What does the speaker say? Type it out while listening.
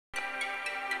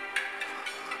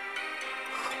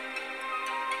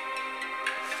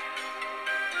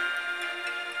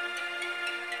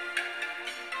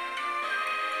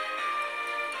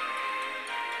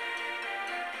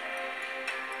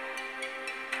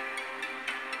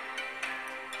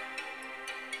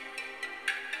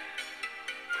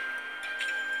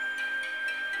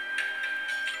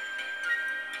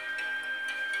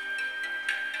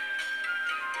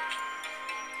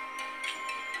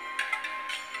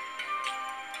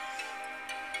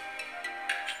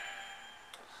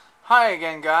Hi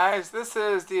again, guys. This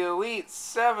is the Elite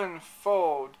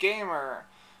Sevenfold Gamer,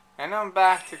 and I'm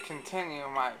back to continue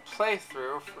my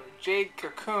playthrough for Jade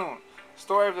Cocoon,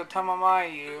 Story of the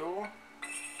Tamamayu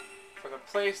for the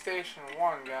PlayStation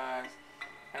 1, guys.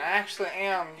 And I actually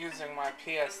am using my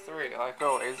PS3, like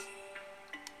always,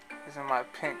 using my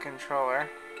pink controller.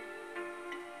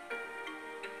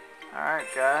 Alright,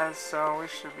 guys, so we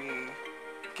should be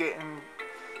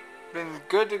been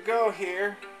good to go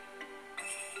here.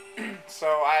 So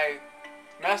I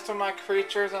messed with my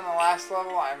creatures on the last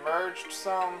level. I merged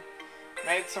some,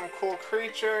 made some cool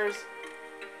creatures.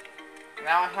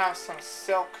 Now I have some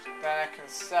silk that I can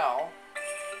sell.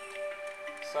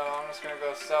 So I'm just going to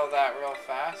go sell that real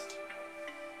fast.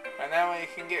 And then we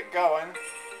can get going.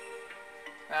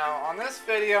 Now on this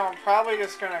video I'm probably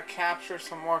just going to capture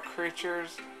some more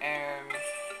creatures and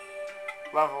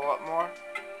level up more.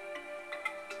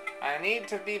 I need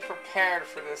to be prepared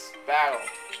for this battle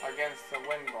against the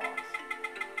wind balls.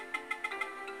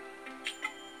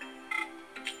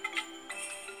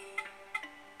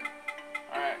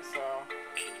 Alright, so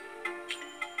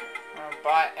I'm going to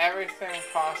buy everything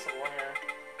possible here.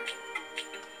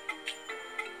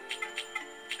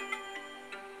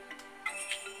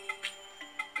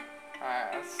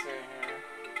 Alright, let's see here.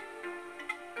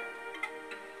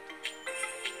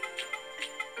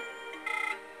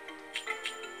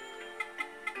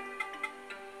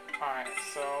 Alright,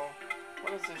 so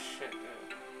what does this shit do?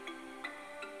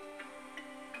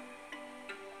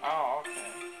 Oh,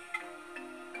 okay.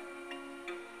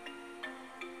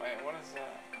 Wait, what is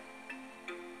that?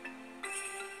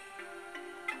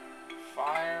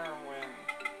 Fire, wind.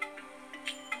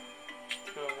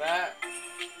 2 of that.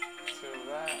 2 of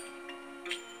that.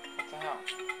 What the hell?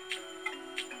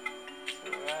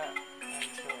 2 of that. And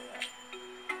 2 of that.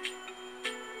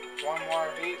 1 more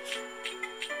of each.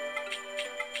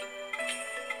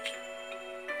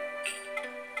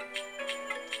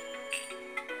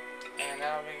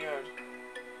 That'll be good.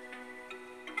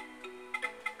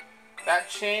 That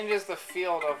changes the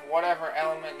field of whatever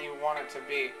element you want it to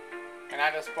be. And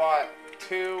I just bought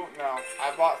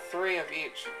I bought 3 of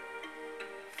each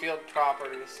field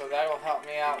properties, so that'll help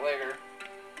me out later.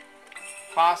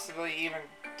 Possibly even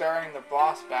during the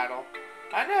boss battle.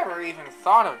 I never even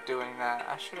thought of doing that.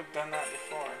 I should have done that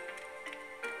before.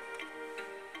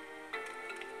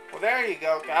 Well, there you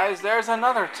go, guys. There's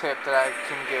another tip that I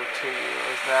can give to you,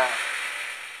 is that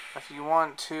if you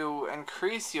want to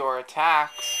increase your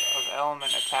attacks of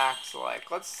element attacks, like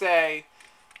let's say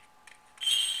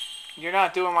you're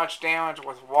not doing much damage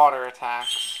with water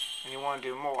attacks and you want to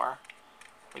do more,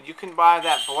 but you can buy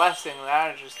that blessing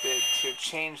that I just did to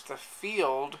change the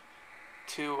field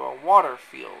to a water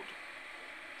field.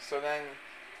 So then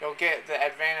you'll get the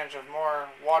advantage of more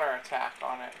water attack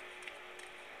on it.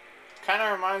 Kind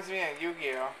of reminds me of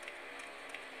Yu-Gi-Oh!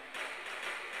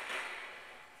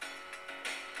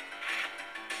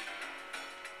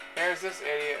 There's this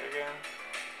idiot again.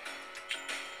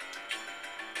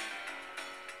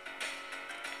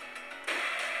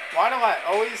 Why do I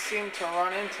always seem to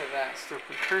run into that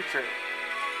stupid creature?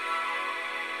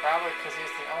 Probably because he's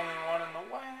the only one in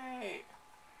the way.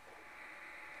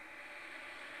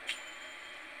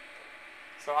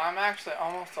 So I'm actually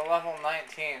almost to level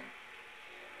 19.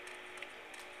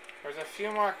 There's a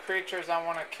few more creatures I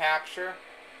want to capture.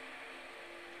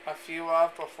 A few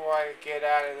of before I get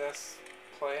out of this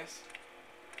place.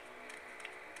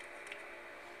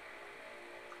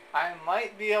 I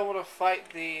might be able to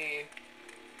fight the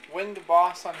wind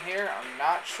boss on here. I'm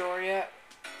not sure yet,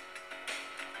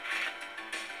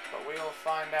 but we will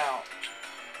find out.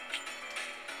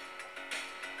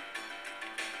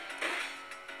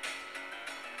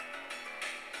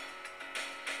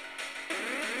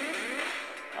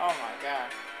 Oh my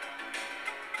god.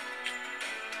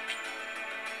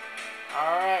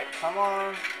 Alright, come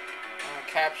on.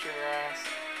 Capture your ass.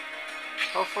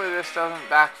 Hopefully this doesn't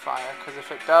backfire, because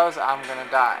if it does, I'm gonna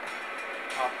die.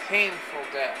 A painful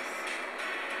death.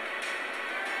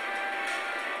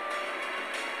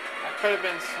 I could have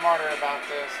been smarter about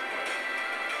this, but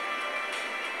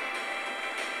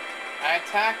I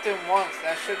attacked him once.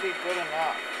 That should be good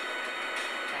enough.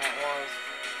 And it was.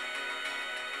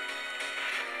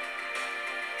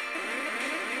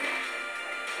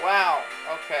 Wow.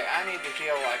 Okay, I need to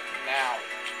heal like now.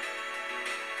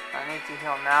 I need to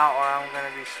heal now or I'm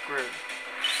gonna be screwed.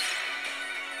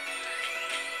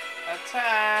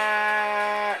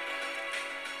 Attack!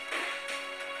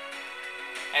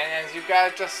 And as you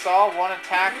guys just saw, one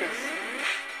attack is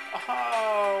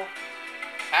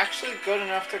actually good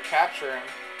enough to capture him.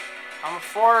 I'm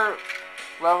 4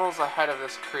 levels ahead of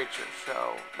this creature,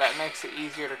 so that makes it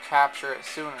easier to capture it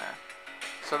sooner.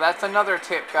 So that's another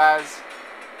tip, guys.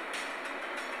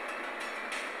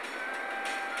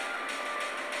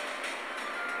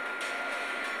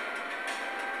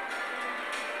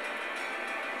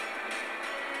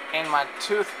 And my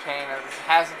tooth pain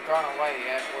hasn't gone away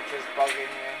yet, which is bugging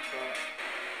me. But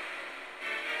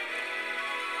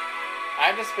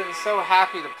I've just been so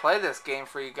happy to play this game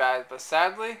for you guys, but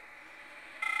sadly,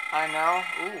 I know.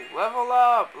 Ooh, level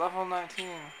up! Level 19.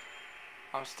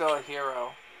 I'm still a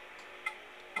hero.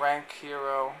 Rank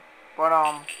hero.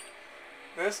 But,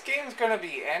 this game's gonna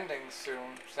be ending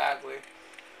soon, sadly.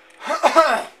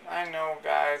 I know,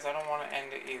 guys, I don't want to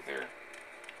end it either.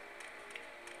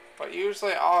 But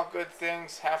usually all good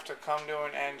things have to come to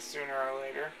an end sooner or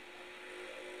later.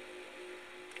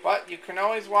 But you can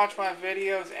always watch my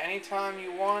videos anytime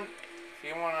you want. If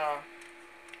you want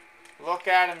to look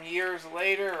at them years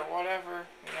later or whatever,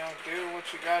 you know, do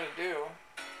what you gotta do.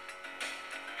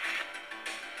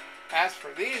 As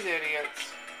for these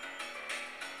idiots,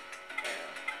 there.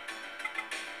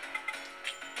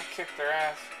 I kicked their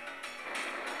ass.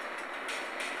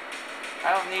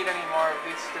 I don't need any more of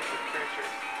these stupid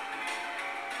creatures.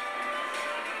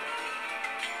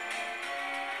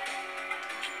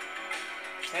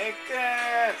 Take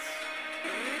this!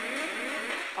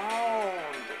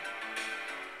 Owned!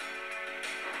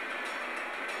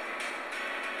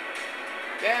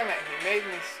 Damn it, he made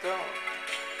me stone.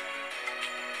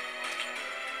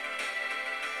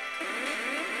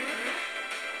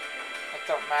 That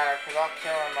don't matter, because I'll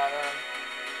kill him by then.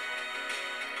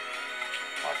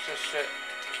 Watch this shit.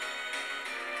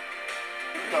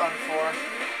 Done for.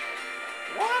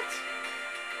 What?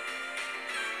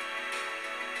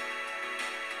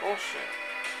 Bullshit.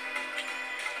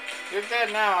 You're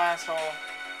dead now, asshole.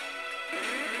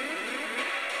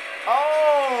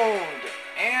 Owned!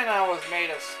 And I was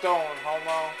made of stone,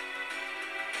 homo.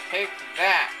 Take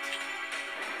that.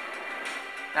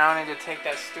 Now I need to take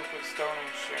that stupid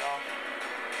stoning shit off.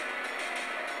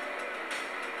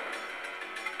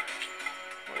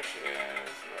 Which is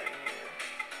right here.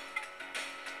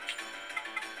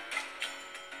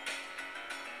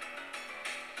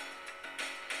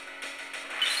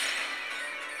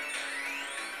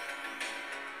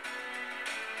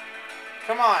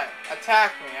 Come on,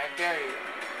 attack me, I dare you.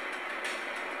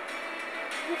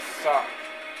 You suck.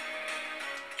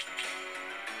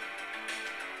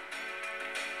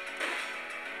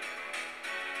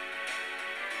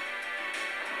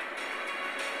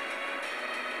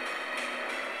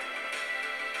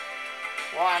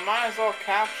 Well, I might as well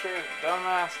capture his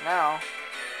dumbass now.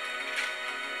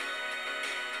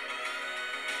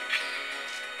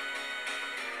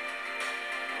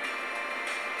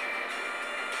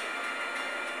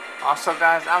 Also,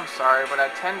 guys, I'm sorry, but I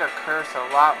tend to curse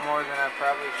a lot more than I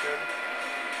probably should.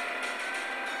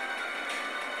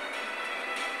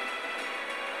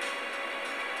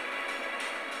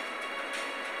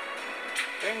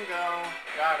 Bingo!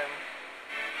 Got him.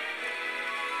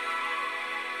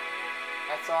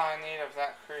 That's all I need of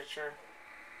that creature.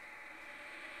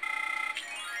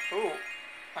 Ooh!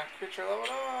 My creature leveled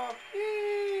up!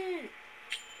 Yee!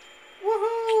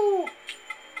 Woohoo!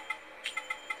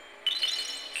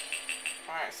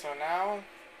 Alright, so now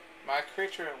my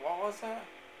creature, what was that?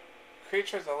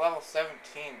 Creature's a level 17.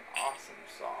 Awesome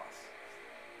sauce.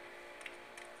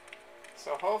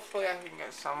 So hopefully I can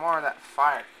get some more of that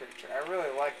fire creature. I really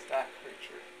liked that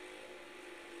creature.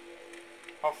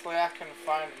 Hopefully I can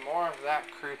find more of that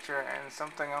creature and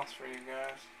something else for you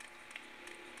guys.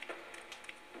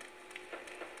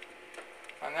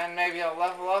 And then maybe I'll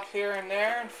level up here and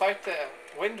there and fight the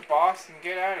wind boss and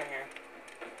get out of here.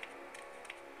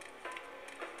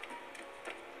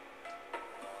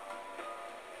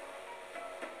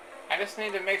 I just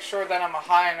need to make sure that I'm a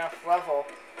high enough level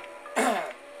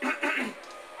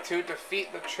to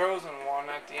defeat the chosen one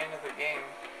at the end of the game.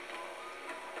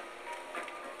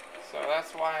 So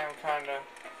that's why I'm kind of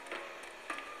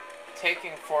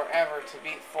taking forever to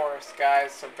beat Forest,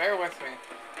 guys. So bear with me.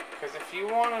 Because if you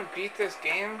want to beat this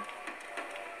game,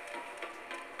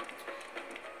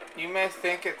 you may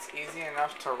think it's easy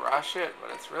enough to rush it,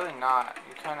 but it's really not.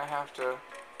 You kind of have to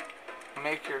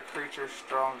make your creature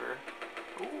stronger.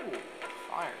 Ooh,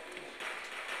 fire.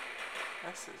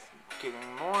 This is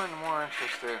getting more and more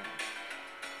interesting.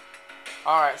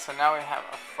 Alright, so now we have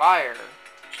a fire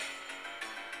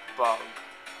bug,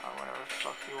 or whatever the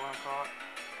fuck you want to call it.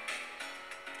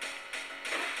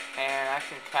 And I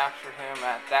can capture him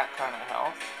at that kind of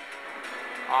health.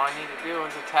 All I need to do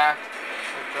is attack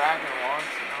the dragon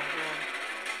once and I'm good.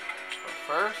 But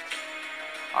first,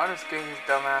 I'll just get his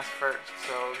dumbass first,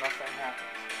 so nothing happens.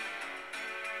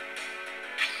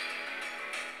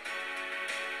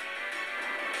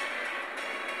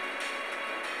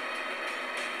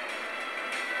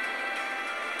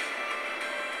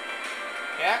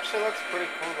 He actually looks pretty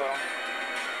cool though.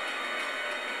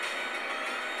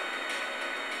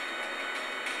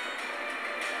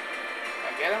 Did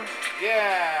I get him?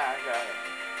 Yeah, I got it.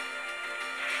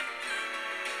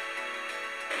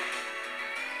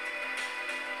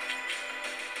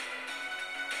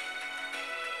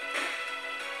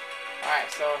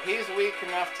 Alright, so he's weak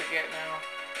enough to get now.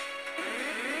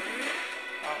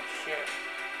 Oh shit.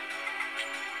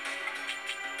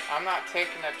 I'm not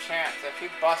taking a chance. If he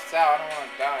busts out, I don't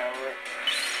want to die over it.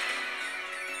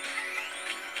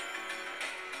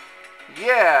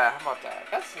 Yeah, how about that?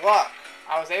 That's luck.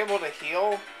 I was able to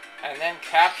heal and then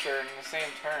capture in the same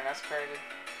turn. That's crazy.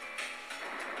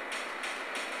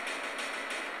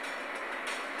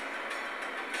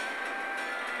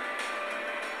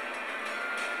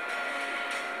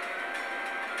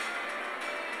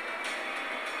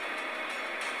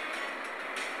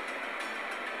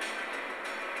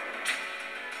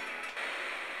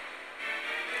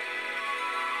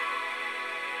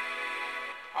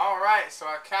 Alright, so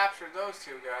I captured those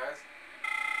two guys.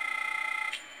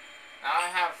 Now I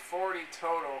have 40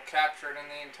 total captured in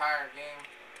the entire game.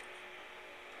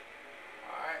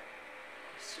 Alright,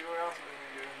 let's see what else we can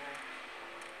do here.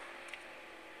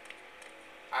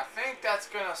 I think that's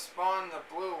gonna spawn the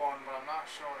blue one, but I'm not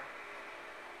sure.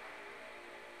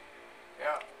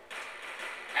 Yep.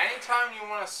 Anytime you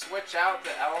want to switch out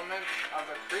the element of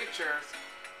the creatures,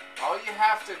 all you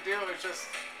have to do is just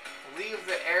leave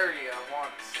the area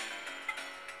once.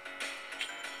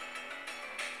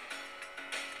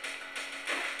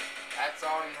 That's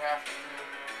all you have to do.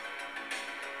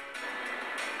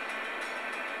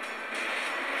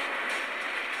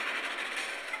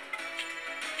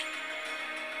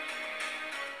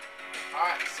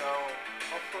 Alright, so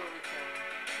hopefully we can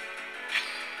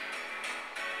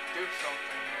do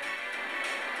something here.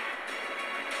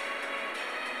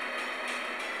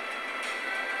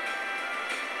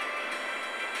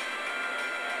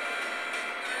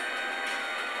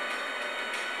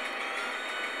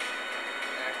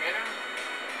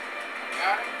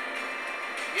 Got it?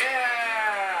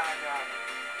 Yeah, I got it.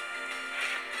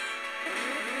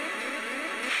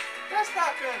 That's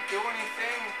not gonna do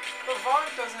anything. The Vaughn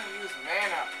doesn't use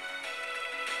mana.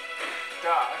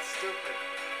 Duh, that's stupid.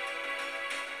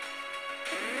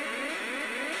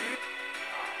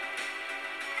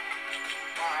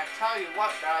 Well, I tell you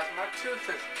what, guys, my tooth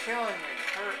is killing me. It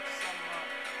hurts so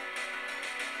much.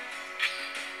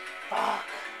 Fuck.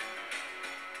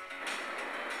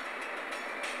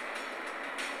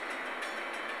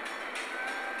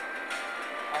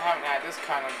 I haven't had this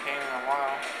kind of pain in a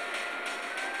while.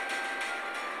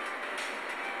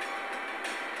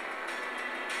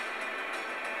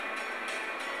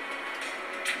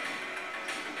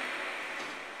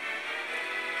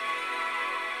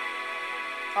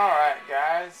 Alright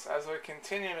guys, as we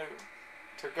continue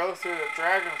to go through the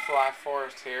Dragonfly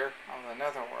Forest here on the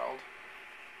Netherworld,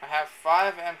 I have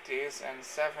 5 empties and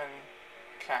 7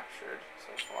 captured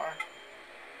so far.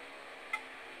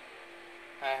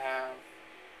 I have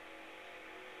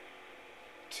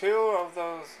 2 of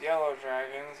those yellow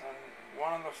dragons and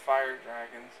 1 of the fire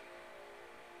dragons.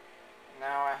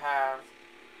 Now I have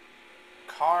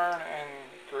Karn and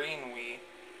Greenwee,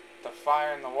 the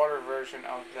fire and the water version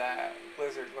of that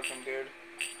lizard looking dude.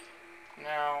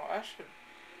 Now I should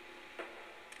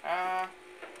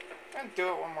and do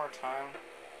it one more time.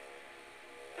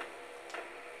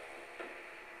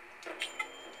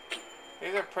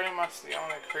 These are pretty much the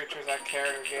only creatures I care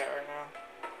to get right now.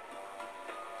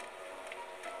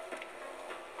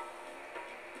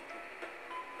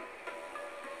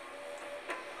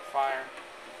 Fire.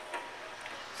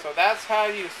 So that's how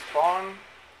you spawn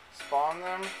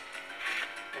them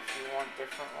if you want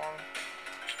different ones.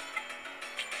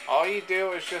 All you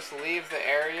do is just leave the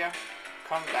area,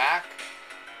 come back,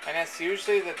 and it's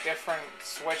usually the different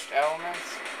switched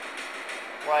elements.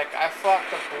 Like I fought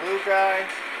the blue guy,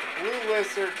 the blue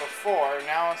lizard before,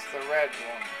 now it's the red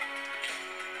one.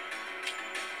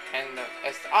 And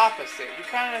it's the opposite. You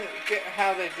kind of get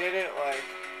how they did it, like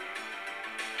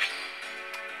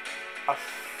a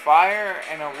fire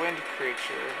and a wind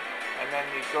creature, and then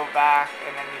you go back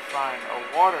and then you find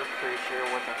a water creature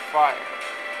with a fire.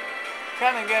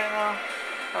 Kind of get it now?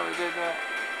 How we did that?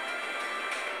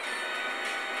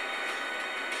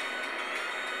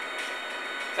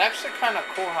 It's actually kind of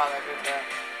cool how they did that.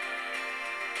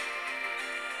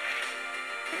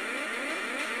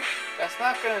 it's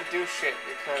not gonna do shit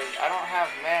because I don't have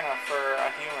mana for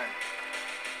a human.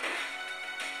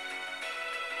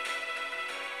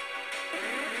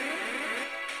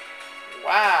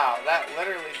 Wow, that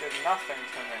literally did nothing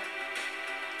to me.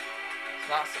 It's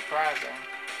not surprising.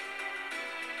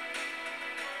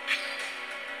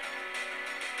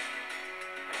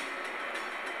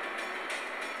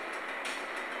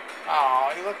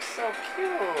 Oh, he looks so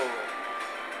cute.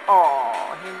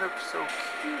 Oh, he looks so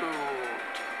cute.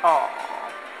 Oh.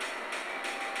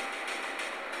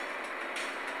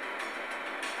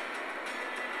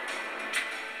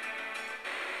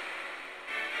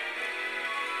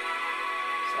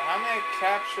 So how many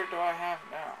capture do I have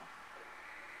now?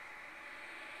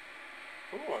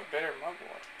 Ooh, a bitter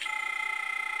mugwort.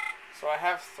 So I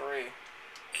have 3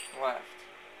 left.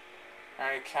 I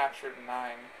already captured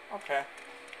 9. Okay.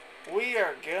 We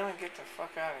are gonna get the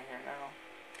fuck out of here now.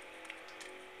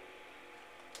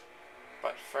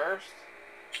 But first,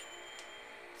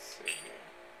 let's see here.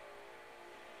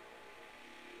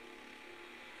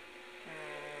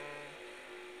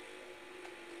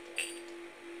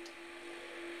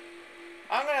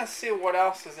 I'm gonna see what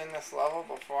else is in this level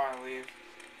before I leave.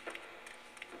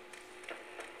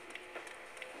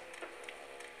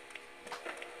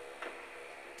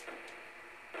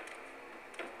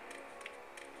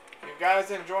 You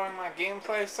guys enjoying my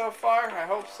gameplay so far? I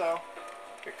hope so.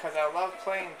 Because I love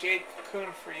playing Jade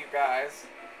Cocoon for you guys.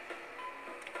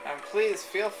 And please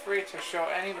feel free to show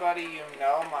anybody you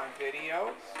know my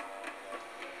videos.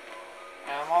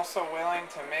 And I'm also willing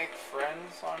to make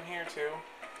friends on here too.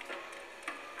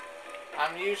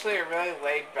 I'm usually a really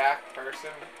laid back person,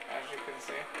 as you can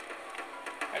see.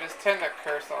 I just tend to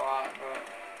curse a lot, but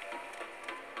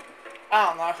I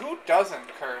don't know, who doesn't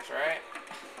curse, right?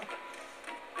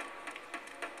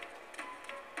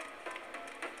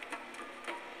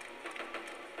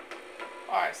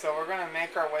 Alright, so we're gonna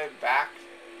make our way back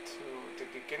to the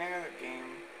beginning of the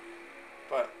game,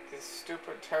 but this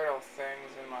stupid turtle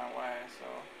thing's in my way, so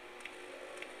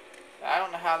I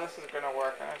don't know how this is gonna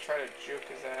work. I'm gonna try to juke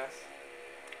his ass.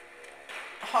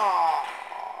 Oh,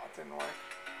 it didn't work.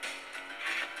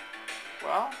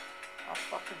 Well, I'll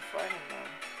fucking fight him then.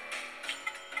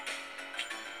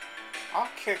 I'll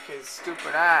kick his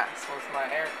stupid ass with my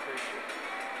air creature.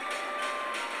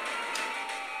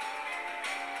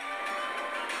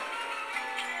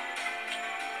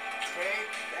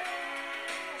 Take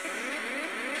this!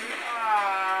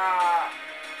 Ah!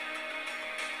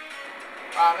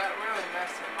 Wow, that really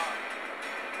messed him up.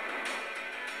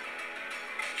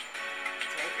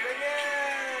 Take it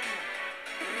again!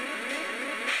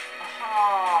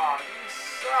 Oh, you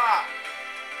suck!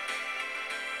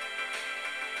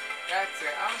 That's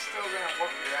it. I'm still gonna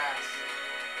whoop your ass,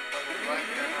 whether you like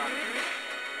it or not.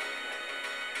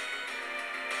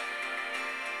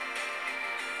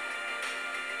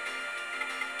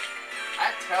 I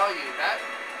tell you, that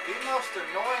the most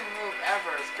annoying move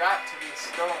ever has got to be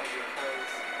Stone,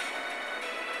 because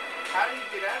how do you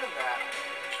get out of that?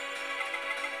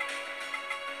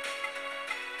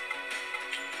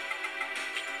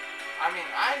 I mean,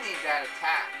 I need that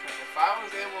attack, because if I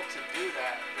was able to do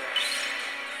that, then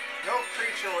no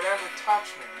creature would ever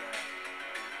touch me then.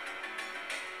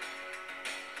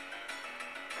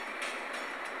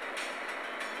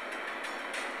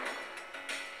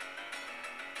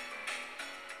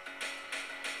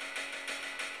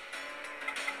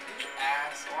 You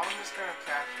ass. Well, I'm just gonna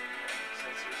capture you then,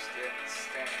 since you're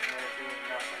standing there doing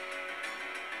nothing.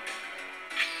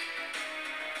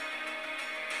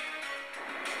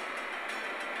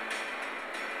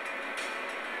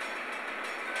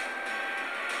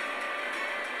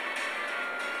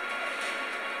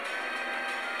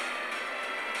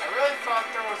 I thought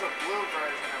there was a blue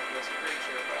version of this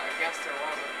creature, but I guess there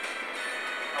wasn't.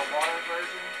 A water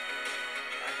version?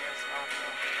 I guess not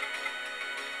though.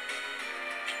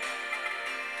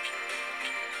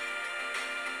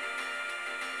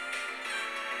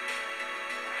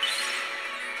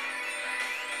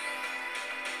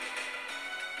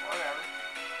 Whatever.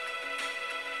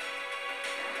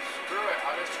 Screw it,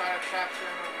 I'll just try to capture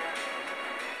him again.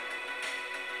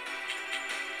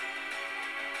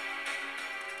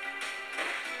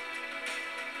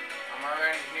 I'm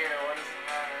already here, what does it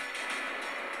matter?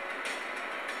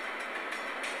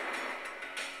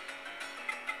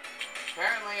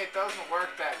 Apparently it doesn't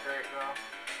work that great though.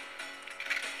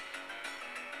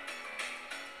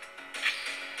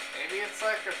 Maybe it's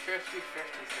like a 50-50 thing,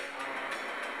 I don't know.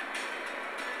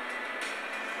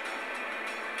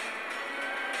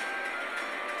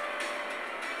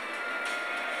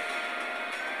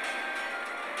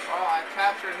 Well, I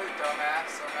captured his dumbass,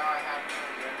 so now I have him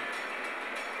again.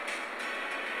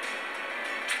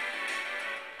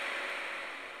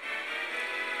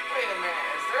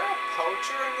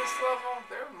 poacher in this level?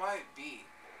 There might be.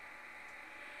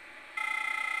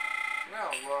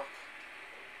 No, look.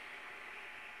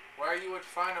 Where you would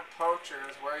find a poacher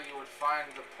is where you would find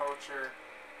the poacher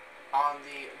on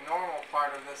the normal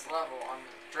part of this level. On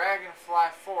the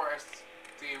Dragonfly Forest,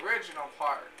 the original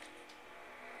part.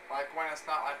 Like when it's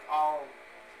not like all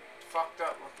fucked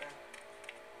up looking.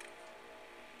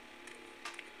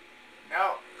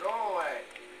 No, go away.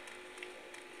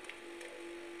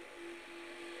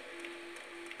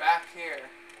 Back here.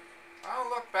 I'll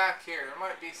look back here. There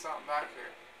might be something back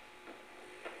here.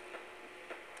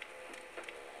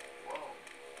 Whoa.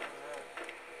 What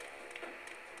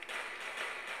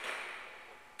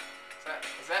is that?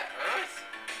 Is that Earth?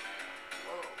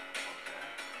 Whoa. Okay.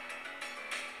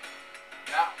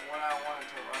 Not what I wanted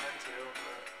to run into,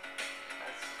 but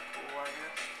that's cool, I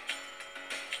guess.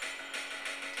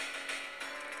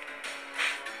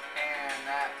 And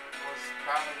that was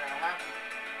probably gonna happen.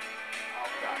 Oh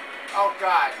god. Oh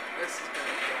god, this is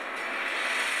gonna kill me.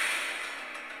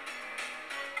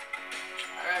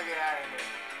 I gotta get out of here.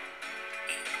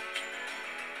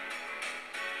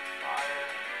 Fire.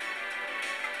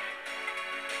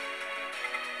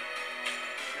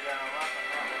 Shoot out a weapon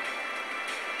that way.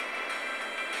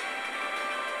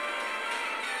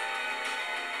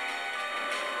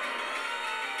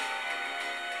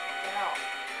 What the hell?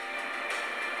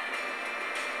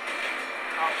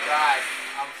 Oh god.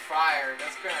 I'm fired.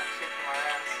 That's gonna kick my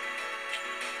ass.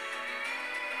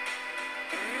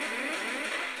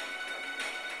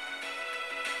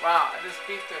 Wow, I just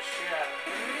beat the shit out of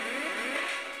it.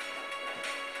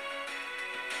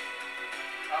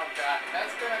 Oh god,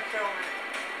 that's gonna kill me.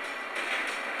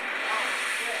 Oh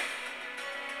shit.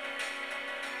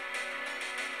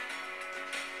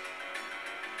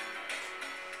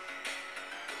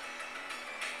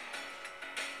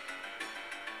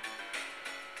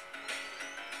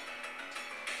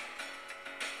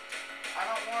 I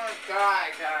don't want to die,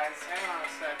 guys. Hang on a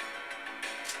second.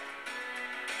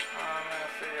 I'm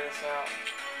gonna figure this out.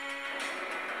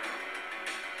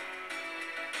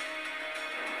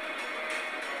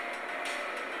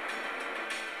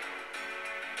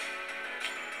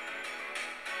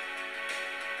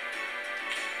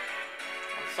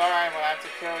 I'm sorry, but I have to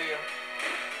kill you.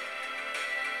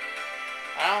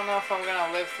 I don't know if I'm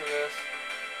gonna live through this.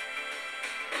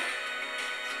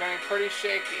 It's gonna be pretty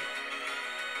shaky.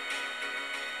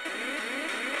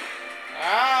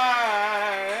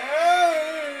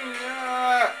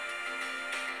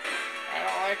 I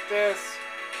don't like this.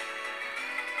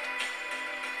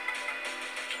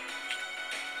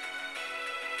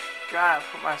 God, I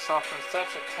put myself in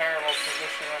such a terrible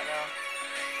position right now.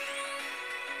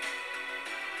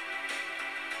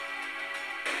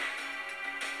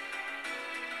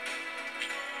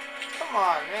 Come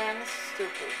on, man, this is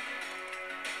stupid.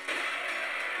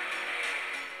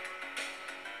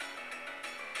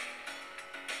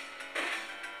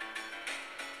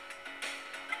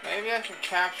 Maybe I can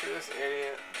capture this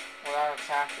idiot without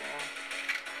attacking him.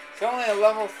 It's only a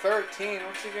level 13.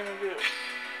 What's he gonna do?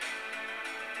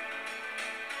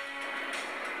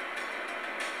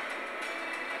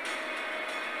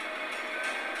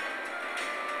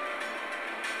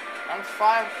 I'm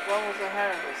 5 levels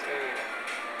ahead of this idiot.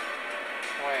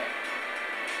 Wait.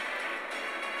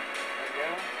 Did I get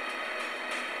him?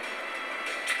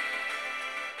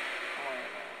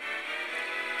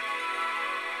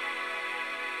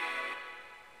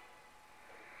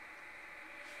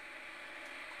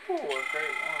 Ooh, a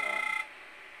great one.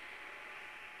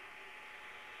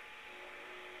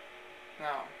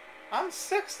 No. I'm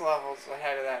 6 levels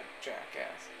ahead of that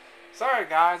jackass. Sorry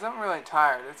guys, I'm really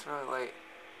tired. It's really late.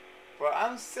 But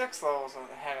I'm 6 levels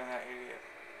ahead of that idiot.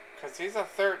 Because he's a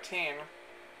 13.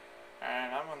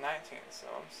 And I'm a 19, so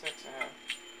I'm 6 ahead.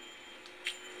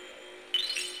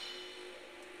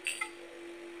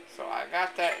 So I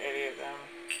got that idiot then.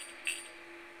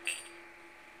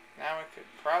 Now we could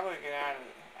probably get out of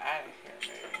here,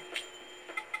 maybe.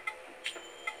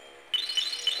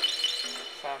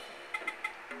 Something.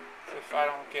 So if I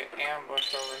don't get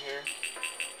ambushed over here.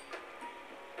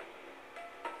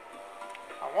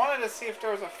 I wanted to see if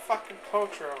there was a fucking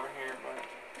poacher over here, but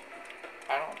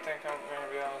I don't think I'm going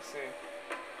to be able to see.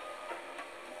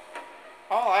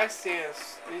 All I see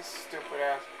is these stupid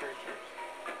ass creatures.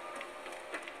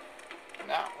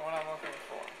 Not what I'm looking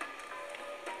for.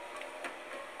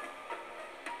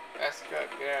 That's good.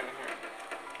 Get out of here.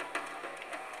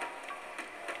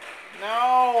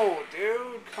 No,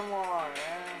 dude. Come on,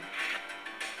 man.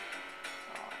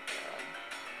 Oh, God.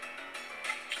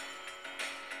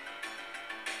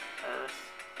 Earth.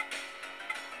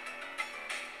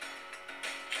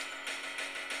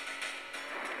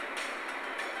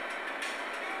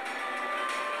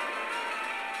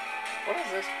 What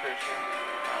is this creature?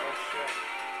 Oh shit.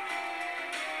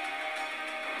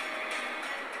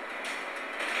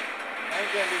 I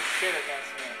ain't gonna do shit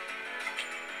against me.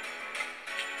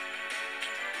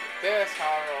 This,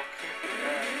 however, will kick your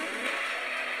ass.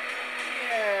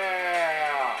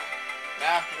 Yeah!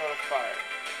 Now I can go to fire.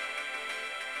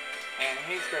 And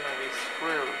he's gonna be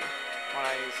screwed when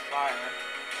I use fire.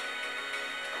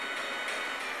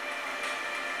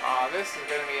 Aw, this is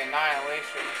gonna be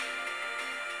annihilation.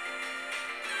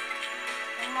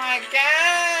 Oh my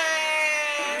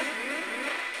god!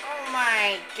 Oh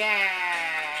my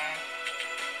god!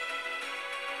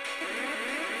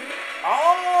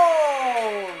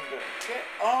 Owned! Get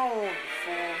owned,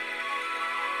 fool.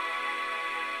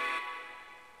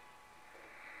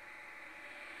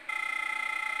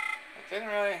 It didn't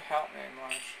really help me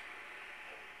much.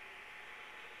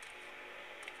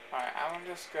 Alright, I'm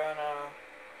just gonna...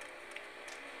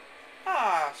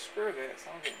 Ah, screw this.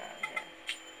 I'm getting out of here.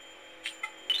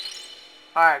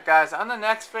 Alright guys, on the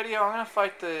next video I'm going to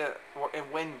fight the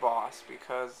wind boss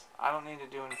because I don't need to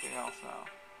do anything else now.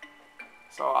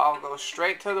 So I'll go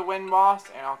straight to the wind boss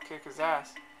and I'll kick his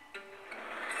ass.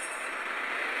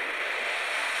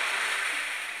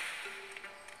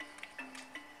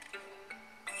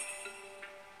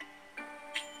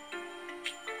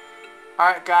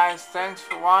 Alright guys, thanks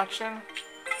for watching.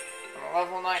 I'm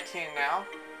level 19 now.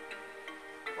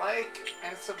 Like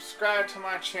and subscribe to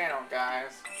my channel,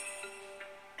 guys.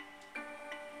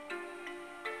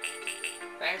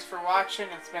 Thanks for watching.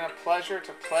 It's been a pleasure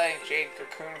to play Jade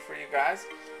Cocoon for you guys.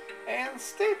 And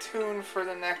stay tuned for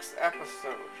the next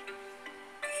episode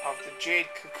of the Jade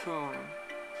Cocoon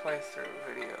playthrough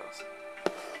videos.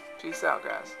 Peace out,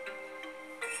 guys.